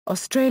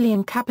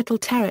Australian Capital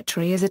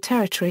Territory is a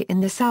territory in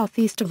the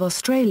southeast of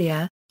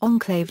Australia,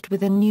 enclaved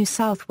within New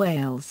South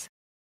Wales.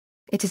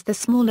 It is the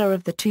smaller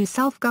of the two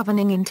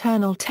self-governing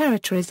internal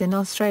territories in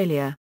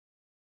Australia.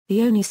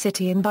 The only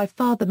city and by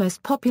far the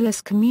most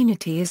populous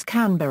community is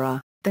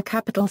Canberra, the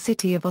capital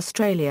city of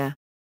Australia.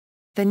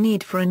 The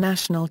need for a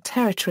national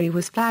territory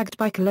was flagged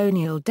by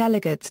colonial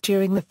delegates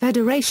during the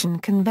Federation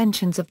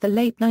Conventions of the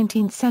late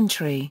 19th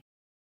century.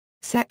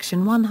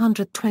 Section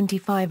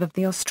 125 of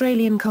the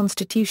Australian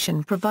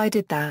Constitution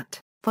provided that,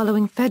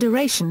 following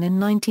federation in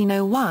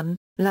 1901,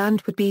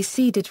 land would be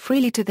ceded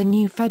freely to the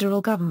new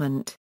federal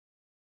government.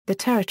 The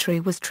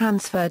territory was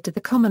transferred to the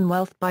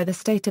Commonwealth by the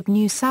state of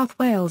New South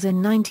Wales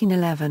in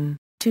 1911,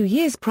 2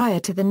 years prior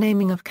to the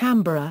naming of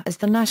Canberra as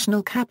the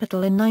national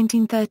capital in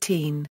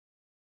 1913.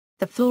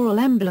 The floral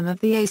emblem of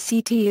the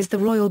ACT is the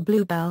Royal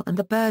Bluebell and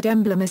the bird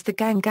emblem is the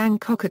Gang-gang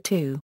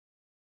Cockatoo.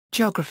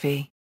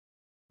 Geography.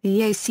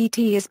 The ACT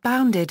is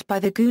bounded by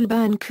the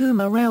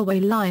Goulburn-Cooma railway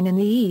line in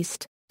the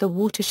east, the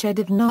watershed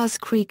of Naas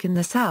Creek in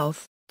the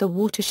south, the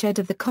watershed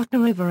of the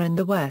Cotton River in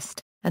the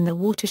west, and the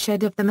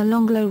watershed of the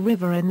Molonglo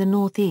River in the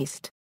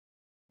northeast.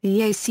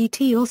 The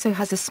ACT also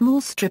has a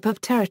small strip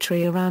of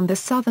territory around the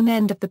southern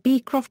end of the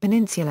Beecroft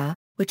Peninsula,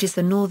 which is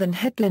the northern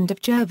headland of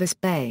Jervis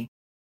Bay.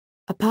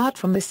 Apart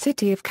from the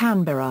city of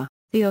Canberra,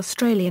 the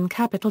Australian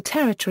Capital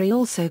Territory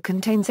also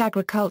contains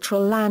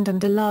agricultural land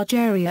and a large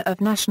area of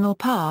national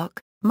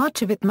park,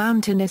 much of it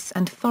mountainous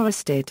and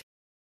forested.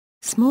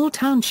 Small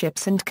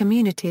townships and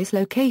communities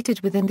located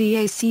within the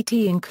ACT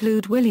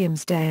include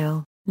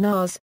Williamsdale,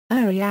 Naas,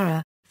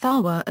 Ariara,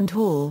 Tharwa and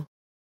Hall.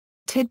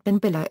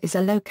 Tidbinbilla is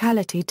a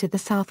locality to the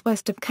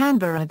southwest of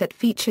Canberra that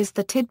features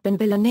the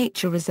Tidbinbilla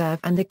Nature Reserve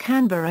and the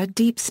Canberra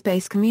Deep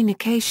Space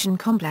Communication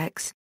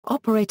Complex,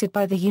 operated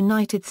by the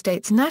United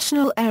States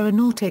National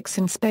Aeronautics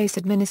and Space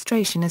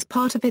Administration as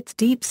part of its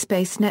deep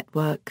space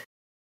network.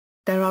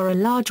 There are a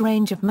large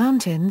range of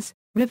mountains,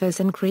 rivers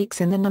and creeks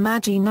in the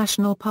Namadgi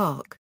National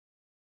Park.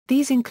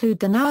 These include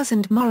the Naas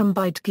and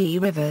Murrumbidgee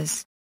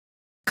rivers.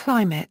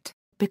 Climate.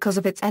 Because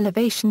of its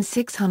elevation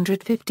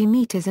 650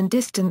 metres in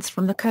distance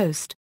from the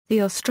coast,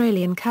 the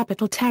Australian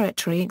Capital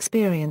Territory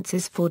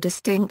experiences 4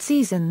 distinct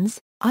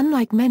seasons,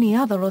 unlike many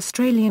other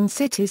Australian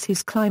cities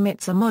whose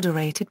climates are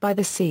moderated by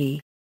the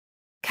sea.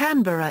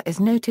 Canberra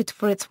is noted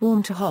for its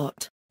warm to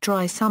hot,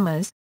 dry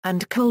summers,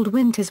 and cold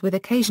winters with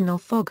occasional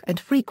fog and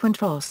frequent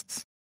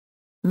frosts.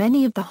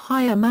 Many of the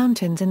higher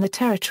mountains in the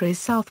territory's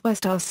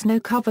southwest are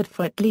snow-covered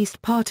for at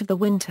least part of the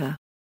winter.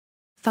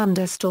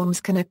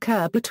 Thunderstorms can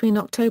occur between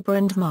October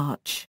and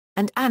March,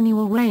 and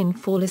annual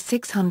rainfall is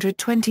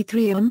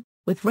 623 mm,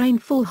 with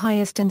rainfall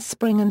highest in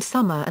spring and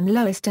summer and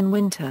lowest in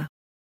winter.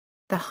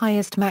 The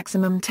highest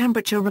maximum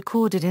temperature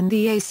recorded in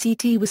the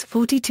ACT was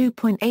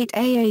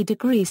 42.8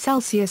 degrees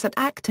Celsius at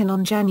Acton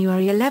on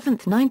January 11,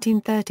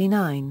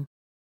 1939.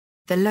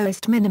 The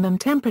lowest minimum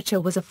temperature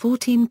was a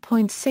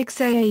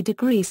 14.6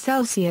 degrees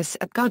Celsius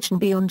at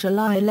Gudgeonby on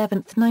July 11,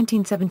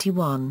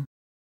 1971.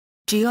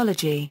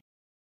 Geology.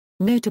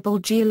 Notable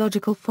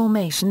geological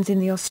formations in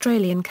the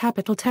Australian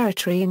Capital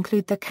Territory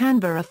include the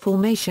Canberra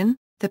Formation,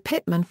 the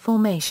Pitman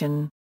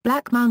Formation,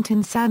 Black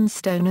Mountain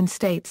Sandstone and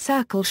State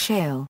Circle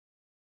Shale.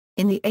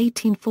 In the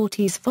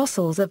 1840s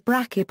fossils of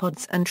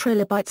brachiopods and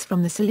trilobites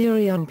from the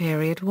Silurian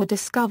period were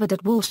discovered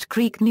at Walsh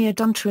Creek near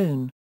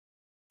Duntroon.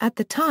 At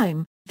the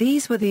time,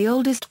 these were the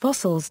oldest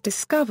fossils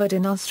discovered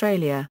in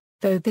Australia,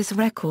 though this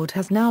record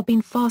has now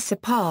been far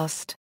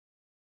surpassed.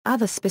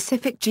 Other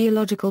specific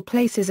geological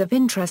places of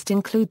interest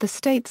include the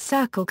State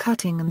Circle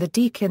Cutting and the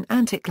Deakin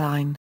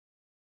Anticline.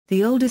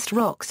 The oldest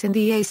rocks in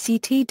the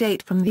ACT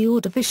date from the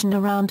Ordovician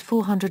around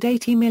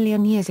 480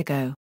 million years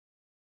ago.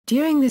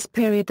 During this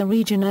period the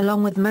region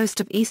along with most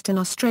of eastern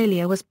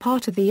Australia was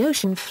part of the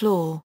ocean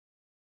floor.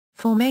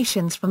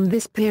 Formations from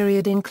this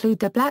period include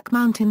the Black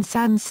Mountain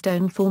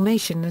Sandstone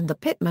Formation and the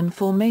Pitman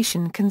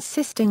Formation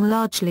consisting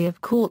largely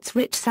of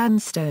quartz-rich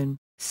sandstone,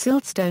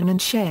 siltstone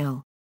and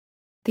shale.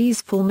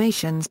 These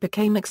formations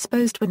became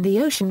exposed when the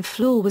ocean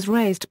floor was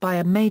raised by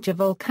a major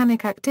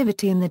volcanic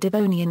activity in the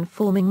Devonian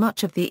forming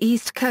much of the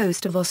east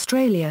coast of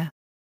Australia.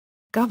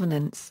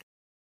 Governance.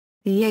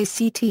 The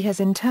ACT has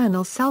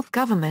internal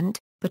self-government,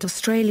 but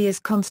Australia's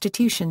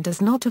constitution does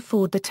not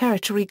afford the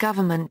territory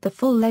government the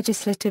full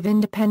legislative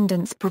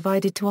independence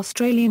provided to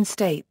Australian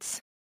states.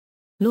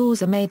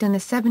 Laws are made in a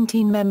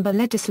 17-member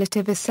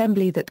legislative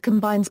assembly that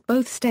combines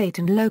both state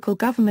and local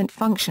government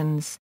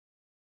functions.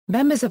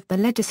 Members of the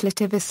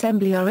Legislative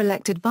Assembly are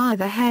elected via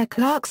the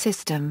Hare-Clark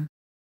system.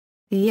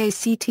 The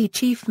ACT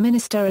Chief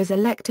Minister is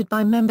elected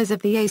by members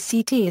of the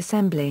ACT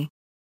Assembly.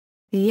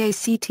 The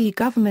ACT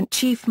Government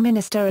Chief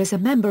Minister is a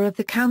member of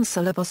the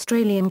Council of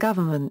Australian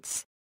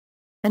Governments.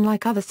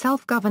 Unlike other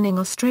self-governing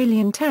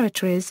Australian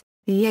territories,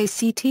 the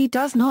ACT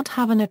does not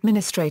have an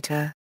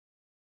administrator.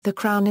 The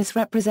Crown is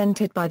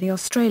represented by the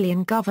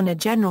Australian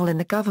Governor-General in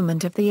the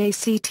government of the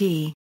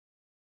ACT.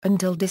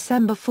 Until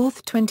December 4,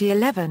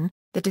 2011,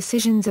 the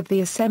decisions of the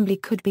Assembly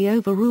could be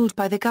overruled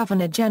by the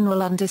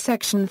Governor-General under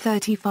Section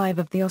 35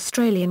 of the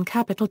Australian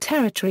Capital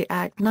Territory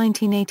Act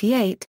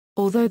 1988,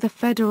 although the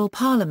federal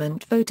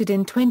parliament voted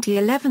in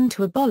 2011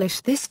 to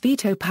abolish this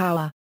veto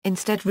power,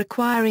 instead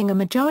requiring a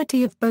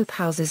majority of both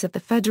houses of the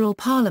federal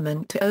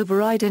parliament to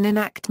override an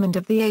enactment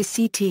of the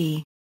ACT.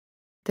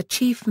 The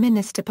chief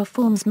minister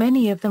performs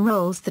many of the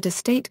roles that a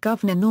state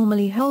governor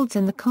normally holds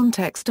in the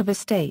context of a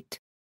state.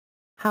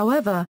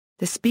 However,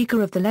 the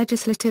Speaker of the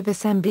Legislative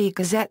Assembly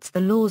gazettes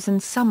the laws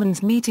and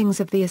summons meetings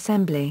of the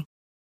Assembly.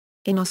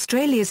 In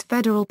Australia's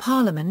federal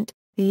parliament,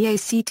 the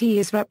ACT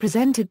is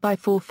represented by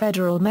 4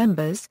 federal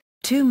members,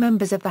 2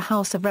 members of the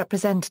House of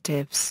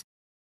Representatives,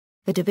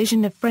 the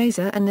Division of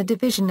Fraser and the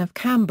Division of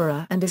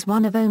Canberra, and is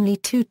one of only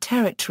 2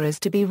 territories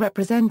to be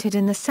represented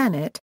in the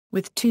Senate,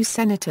 with 2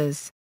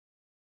 senators.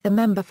 The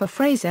member for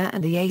Fraser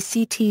and the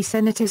ACT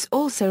senators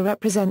also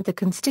represent the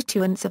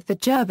constituents of the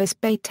Jervis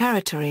Bay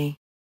Territory.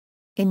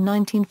 In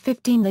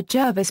 1915, the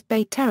Jervis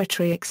Bay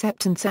Territory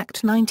Acceptance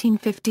Act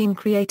 1915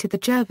 created the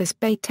Jervis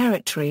Bay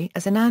Territory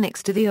as an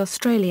annex to the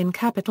Australian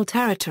Capital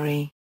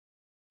Territory.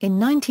 In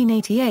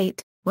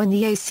 1988, when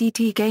the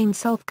ACT gained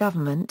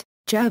self-government,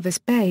 Jervis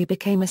Bay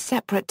became a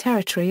separate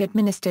territory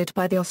administered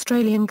by the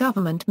Australian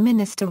Government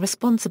Minister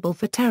responsible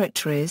for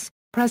territories,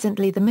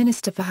 presently the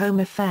Minister for Home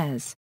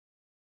Affairs.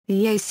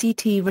 The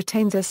ACT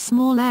retains a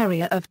small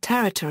area of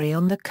territory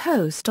on the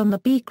coast on the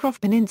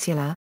Beecroft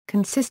Peninsula,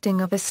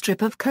 consisting of a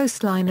strip of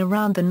coastline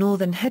around the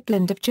northern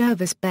headland of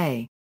Jervis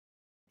Bay.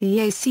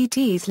 The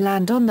ACT's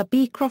land on the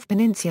Beecroft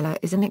Peninsula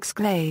is an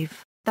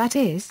exclave, that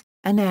is,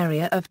 an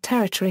area of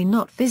territory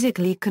not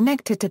physically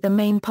connected to the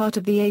main part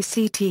of the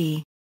ACT.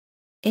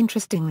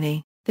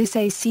 Interestingly, this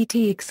ACT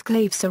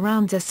exclave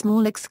surrounds a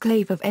small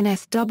exclave of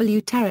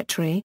NSW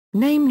territory,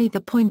 namely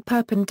the Point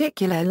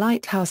Perpendicular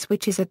Lighthouse,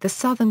 which is at the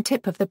southern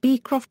tip of the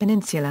Beecroft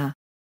Peninsula.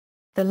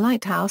 The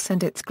lighthouse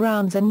and its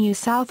grounds are New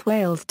South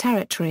Wales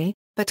territory,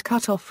 but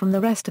cut off from the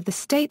rest of the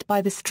state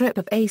by the strip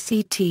of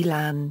ACT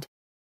land.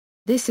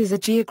 This is a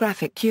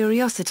geographic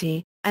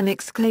curiosity, an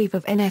exclave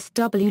of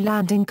NSW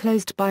land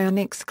enclosed by an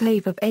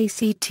exclave of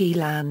ACT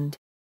land.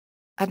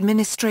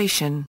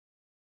 Administration.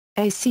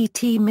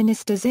 ACT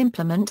ministers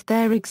implement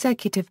their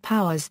executive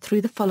powers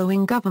through the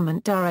following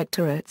government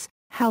directorates: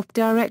 Health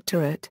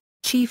Directorate,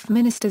 Chief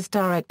Minister's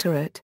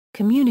Directorate,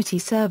 Community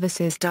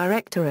Services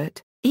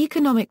Directorate,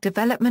 Economic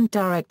Development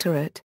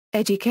Directorate,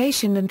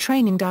 Education and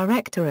Training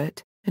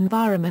Directorate,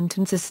 Environment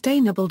and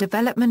Sustainable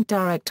Development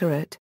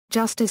Directorate,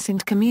 Justice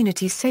and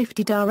Community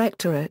Safety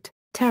Directorate,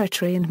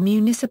 Territory and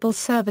Municipal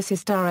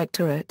Services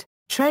Directorate,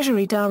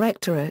 Treasury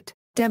Directorate,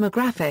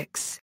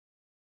 Demographics.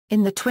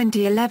 In the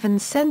 2011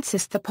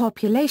 census, the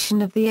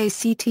population of the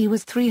ACT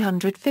was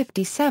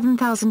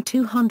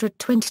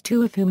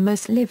 357,222, of whom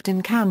most lived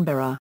in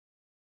Canberra.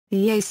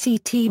 The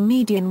ACT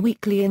median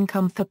weekly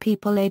income for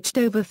people aged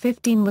over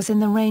 15 was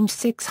in the range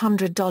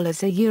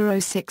 $600 a euro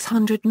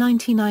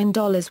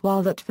 $699,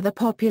 while that for the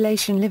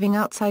population living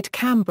outside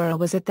Canberra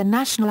was at the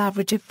national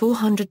average of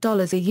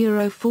 $400 a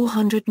euro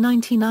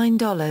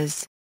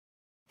 $499.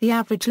 The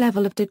average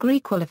level of degree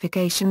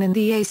qualification in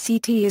the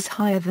ACT is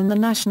higher than the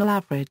national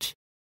average.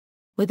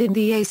 Within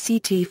the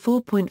ACT,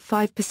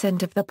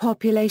 4.5% of the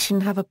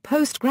population have a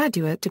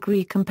postgraduate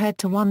degree compared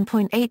to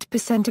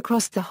 1.8%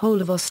 across the whole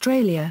of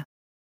Australia.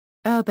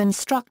 Urban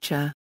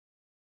structure.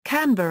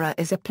 Canberra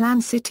is a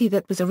planned city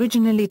that was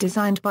originally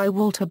designed by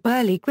Walter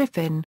Burley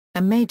Griffin,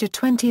 a major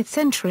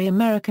 20th-century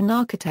American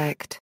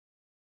architect.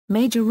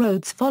 Major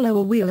roads follow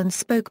a wheel and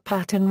spoke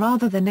pattern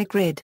rather than a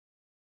grid.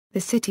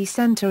 The city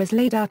centre is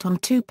laid out on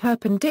 2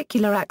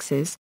 perpendicular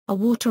axes, a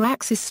water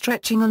axis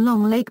stretching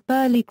along Lake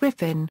Burley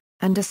Griffin,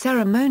 and a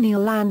ceremonial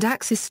land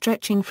axis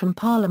stretching from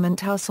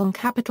Parliament House on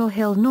Capitol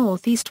Hill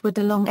northeastward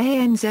along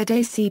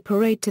ANZAC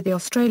Parade to the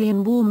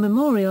Australian War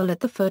Memorial at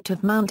the foot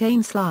of Mount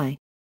Ainslie.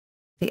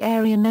 The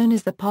area known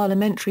as the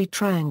Parliamentary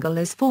Triangle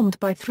is formed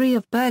by 3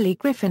 of Burley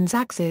Griffin's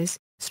axes,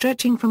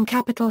 stretching from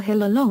Capitol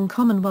Hill along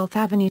Commonwealth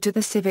Avenue to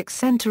the Civic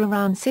Centre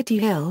around City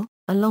Hill,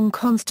 along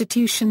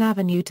Constitution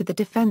Avenue to the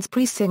Defence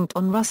Precinct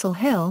on Russell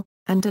Hill,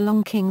 and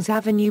along Kings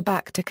Avenue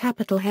back to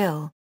Capitol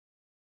Hill.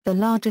 The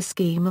larger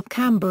scheme of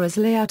Canberra's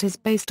layout is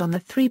based on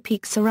the 3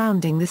 peaks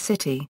surrounding the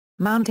city,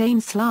 Mount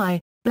Ainslie,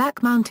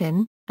 Black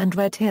Mountain, and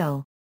Red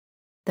Hill.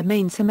 The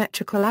main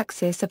symmetrical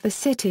axis of the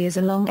city is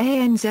along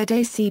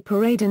ANZAC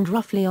Parade and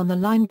roughly on the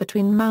line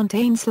between Mount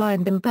Ainslie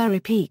and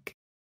Bimberry Peak.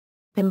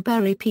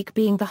 Bimberry Peak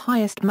being the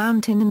highest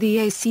mountain in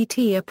the ACT,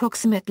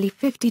 approximately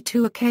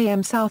 52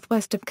 km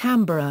southwest of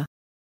Canberra.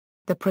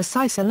 The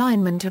precise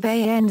alignment of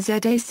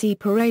ANZAC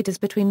Parade is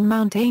between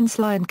Mount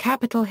Ainslie and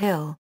Capitol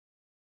Hill.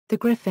 The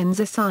Griffins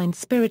assigned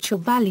spiritual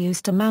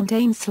values to Mount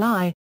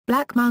Ainslie,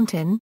 Black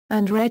Mountain,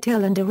 and Red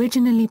Hill and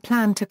originally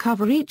planned to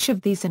cover each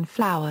of these in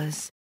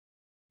flowers.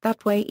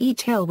 That way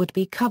each hill would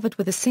be covered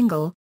with a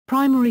single,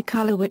 primary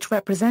colour which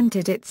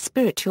represented its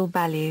spiritual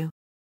value.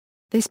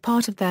 This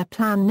part of their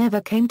plan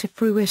never came to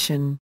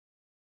fruition.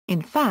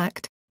 In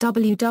fact,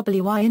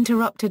 WWI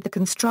interrupted the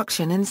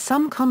construction, and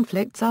some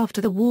conflicts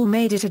after the war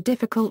made it a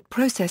difficult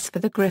process for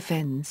the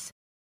Griffins.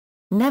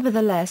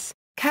 Nevertheless,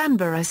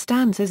 Canberra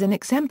stands as an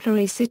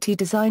exemplary city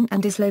design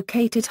and is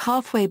located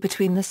halfway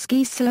between the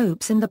ski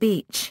slopes and the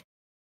beach.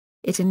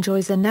 It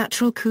enjoys a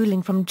natural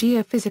cooling from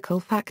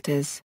geophysical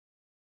factors.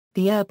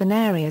 The urban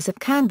areas of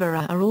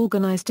Canberra are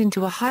organised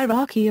into a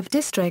hierarchy of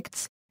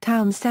districts,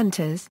 town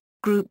centres,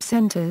 group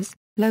centres,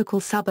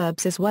 local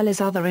suburbs as well as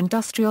other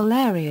industrial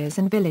areas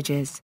and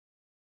villages.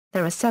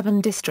 There are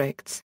 7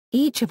 districts,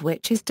 each of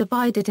which is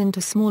divided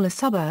into smaller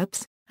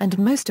suburbs, and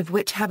most of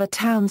which have a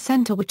town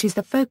centre which is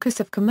the focus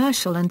of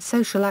commercial and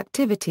social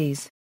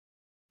activities.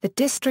 The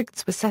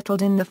districts were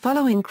settled in the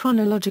following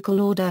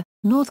chronological order: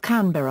 North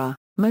Canberra,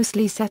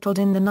 mostly settled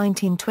in the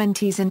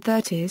 1920s and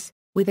 30s,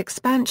 with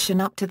expansion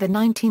up to the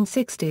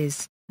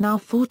 1960s, now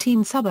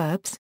 14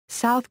 suburbs;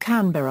 South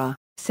Canberra,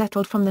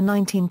 settled from the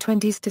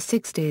 1920s to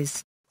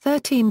 60s,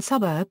 13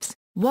 suburbs;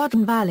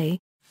 Wadden Valley,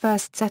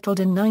 first settled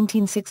in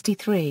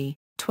 1963,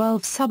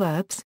 12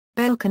 suburbs;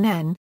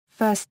 Belconnen,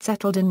 first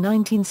settled in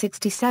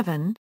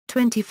 1967,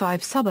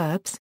 25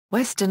 suburbs;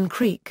 Western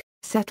Creek,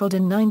 settled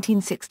in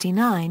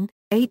 1969,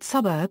 8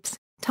 suburbs;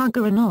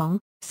 Tuggeranong,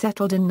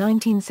 settled in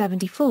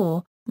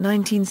 1974,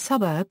 19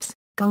 suburbs;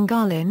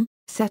 Gungahlin,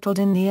 settled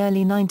in the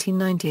early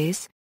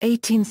 1990s,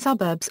 18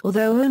 suburbs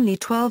although only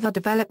 12 are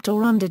developed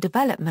or under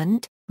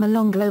development;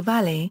 Molonglo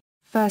Valley,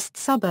 first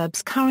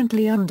suburbs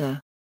currently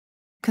under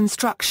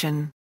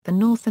construction. The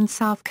North and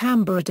South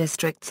Canberra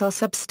districts are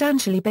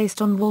substantially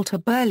based on Walter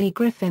Burley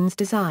Griffin's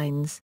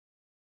designs.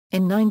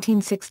 In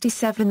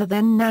 1967 the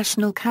then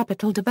National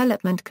Capital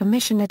Development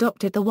Commission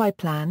adopted the Y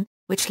Plan,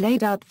 which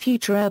laid out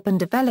future urban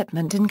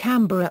development in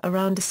Canberra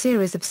around a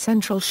series of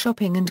central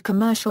shopping and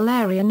commercial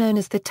area known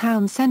as the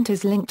town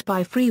centres linked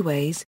by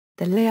freeways,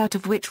 the layout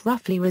of which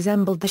roughly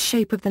resembled the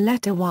shape of the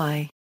letter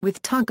Y,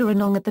 with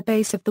Tuggeranong at the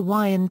base of the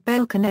Y and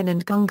Belconnen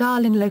and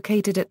Gungahlin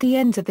located at the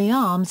ends of the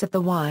arms of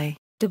the Y.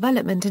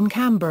 Development in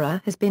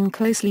Canberra has been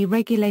closely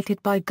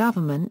regulated by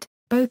government,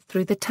 both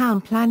through the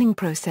town planning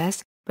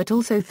process, but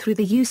also through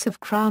the use of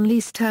Crown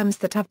lease terms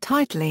that have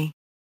tightly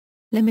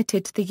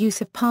limited the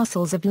use of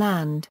parcels of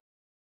land.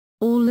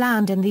 All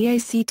land in the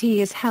ACT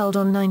is held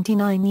on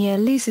 99-year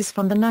leases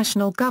from the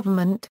national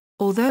government,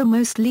 although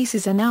most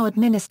leases are now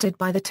administered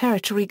by the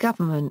territory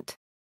government.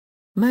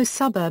 Most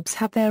suburbs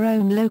have their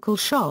own local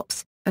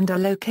shops, and are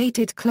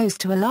located close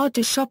to a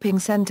larger shopping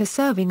centre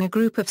serving a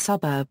group of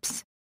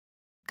suburbs.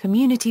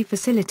 Community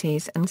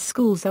facilities and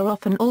schools are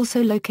often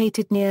also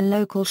located near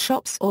local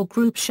shops or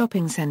group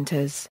shopping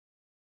centres.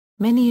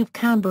 Many of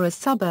Canberra's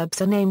suburbs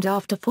are named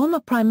after former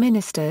prime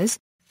ministers,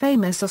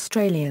 famous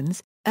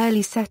Australians,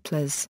 early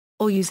settlers,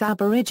 or use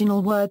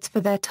Aboriginal words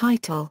for their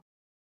title.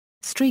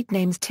 Street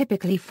names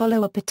typically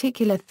follow a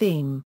particular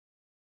theme.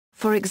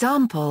 For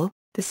example,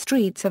 the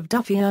streets of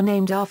Duffy are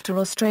named after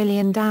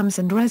Australian dams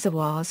and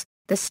reservoirs,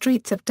 the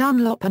streets of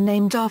Dunlop are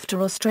named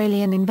after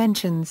Australian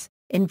inventions,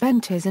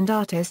 inventors and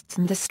artists,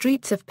 and the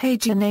streets of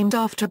Page are named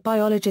after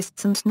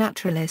biologists and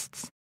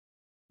naturalists.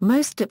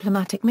 Most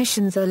diplomatic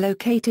missions are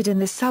located in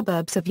the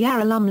suburbs of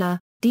Yarralumla,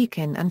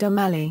 Deakin and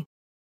O'Malley.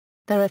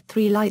 There are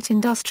 3 light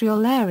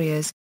industrial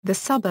areas, the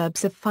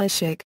suburbs of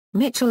Fyshik,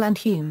 Mitchell and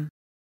Hume.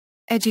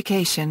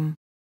 Education.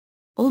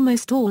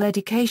 Almost all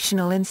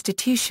educational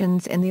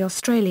institutions in the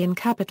Australian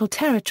Capital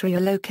Territory are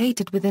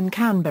located within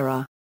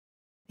Canberra.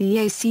 The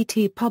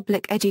ACT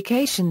public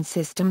education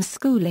system's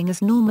schooling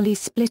is normally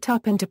split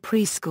up into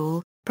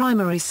preschool,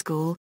 primary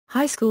school,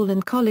 high school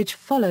and college,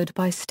 followed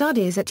by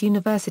studies at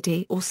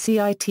university or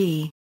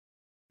CIT.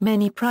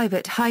 Many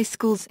private high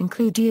schools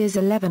include years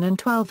 11 and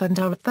 12 and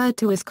are referred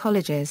to as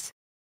colleges.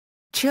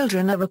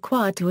 Children are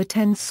required to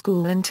attend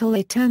school until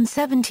they turn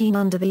 17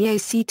 under the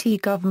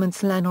ACT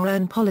government's Learn or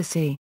Earn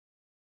policy.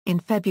 In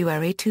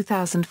February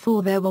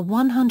 2004 there were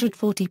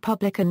 140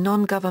 public and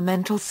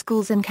non-governmental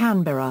schools in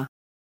Canberra.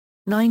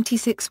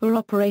 96 were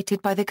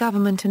operated by the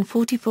government and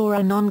 44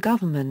 are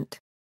non-government.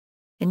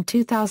 In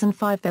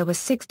 2005 there were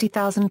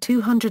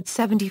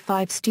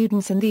 60,275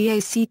 students in the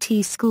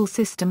ACT school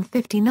system.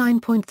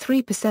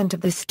 59.3%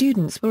 of the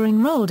students were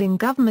enrolled in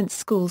government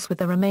schools with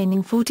the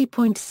remaining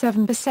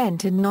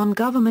 40.7% in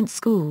non-government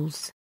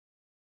schools.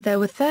 There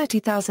were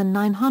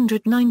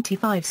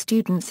 30,995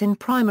 students in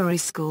primary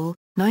school,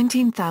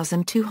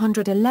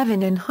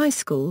 19,211 in high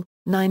school,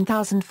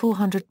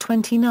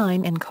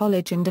 9,429 in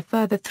college and a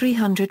further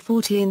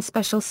 340 in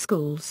special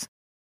schools.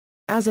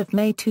 As of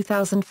May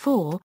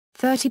 2004,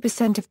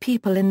 30% of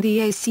people in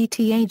the ACT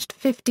aged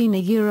 15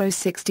 to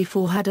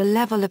 64 had a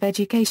level of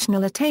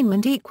educational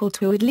attainment equal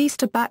to at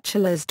least a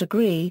bachelor's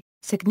degree,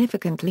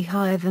 significantly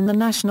higher than the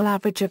national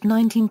average of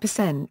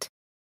 19%.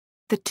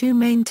 The 2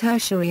 main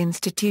tertiary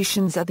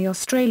institutions are the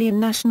Australian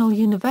National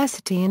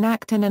University in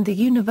Acton and the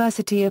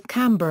University of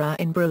Canberra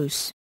in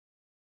Bruce.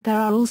 There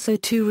are also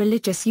 2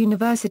 religious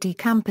university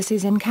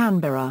campuses in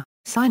Canberra.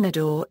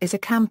 Synodor is a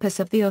campus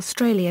of the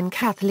Australian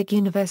Catholic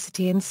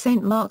University and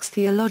St Mark's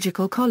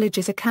Theological College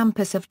is a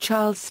campus of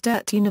Charles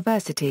Sturt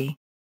University.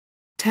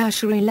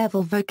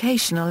 Tertiary-level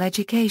vocational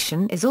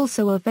education is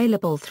also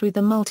available through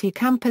the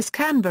multi-campus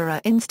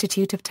Canberra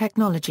Institute of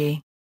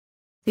Technology.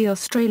 The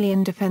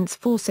Australian Defence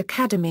Force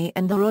Academy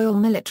and the Royal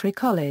Military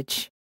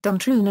College,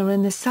 Duntroon, are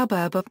in the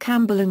suburb of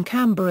Campbell and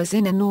Canberra's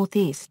inner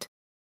northeast.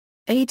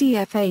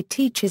 ADFA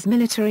teaches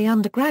military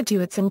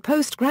undergraduates and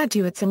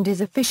postgraduates and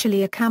is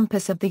officially a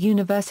campus of the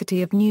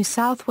University of New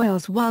South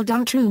Wales, while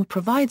Daltroon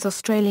provides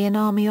Australian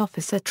Army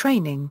officer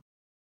training.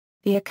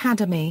 The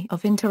Academy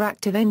of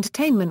Interactive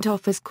Entertainment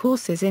offers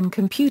courses in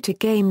computer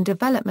game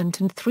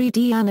development and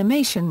 3D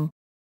animation.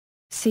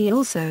 See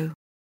also: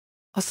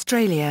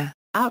 Australia,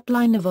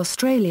 Outline of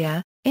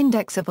Australia,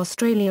 Index of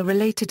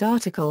Australia-related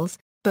articles,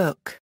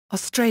 Book,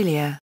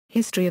 Australia,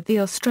 History of the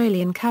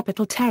Australian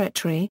Capital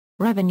Territory,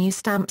 Revenue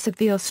Stamps of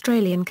the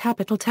Australian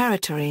Capital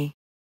Territory.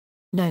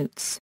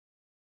 Notes.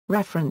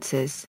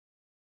 References.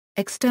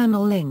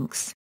 External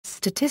links,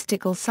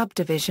 Statistical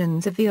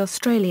subdivisions of the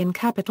Australian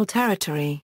Capital Territory.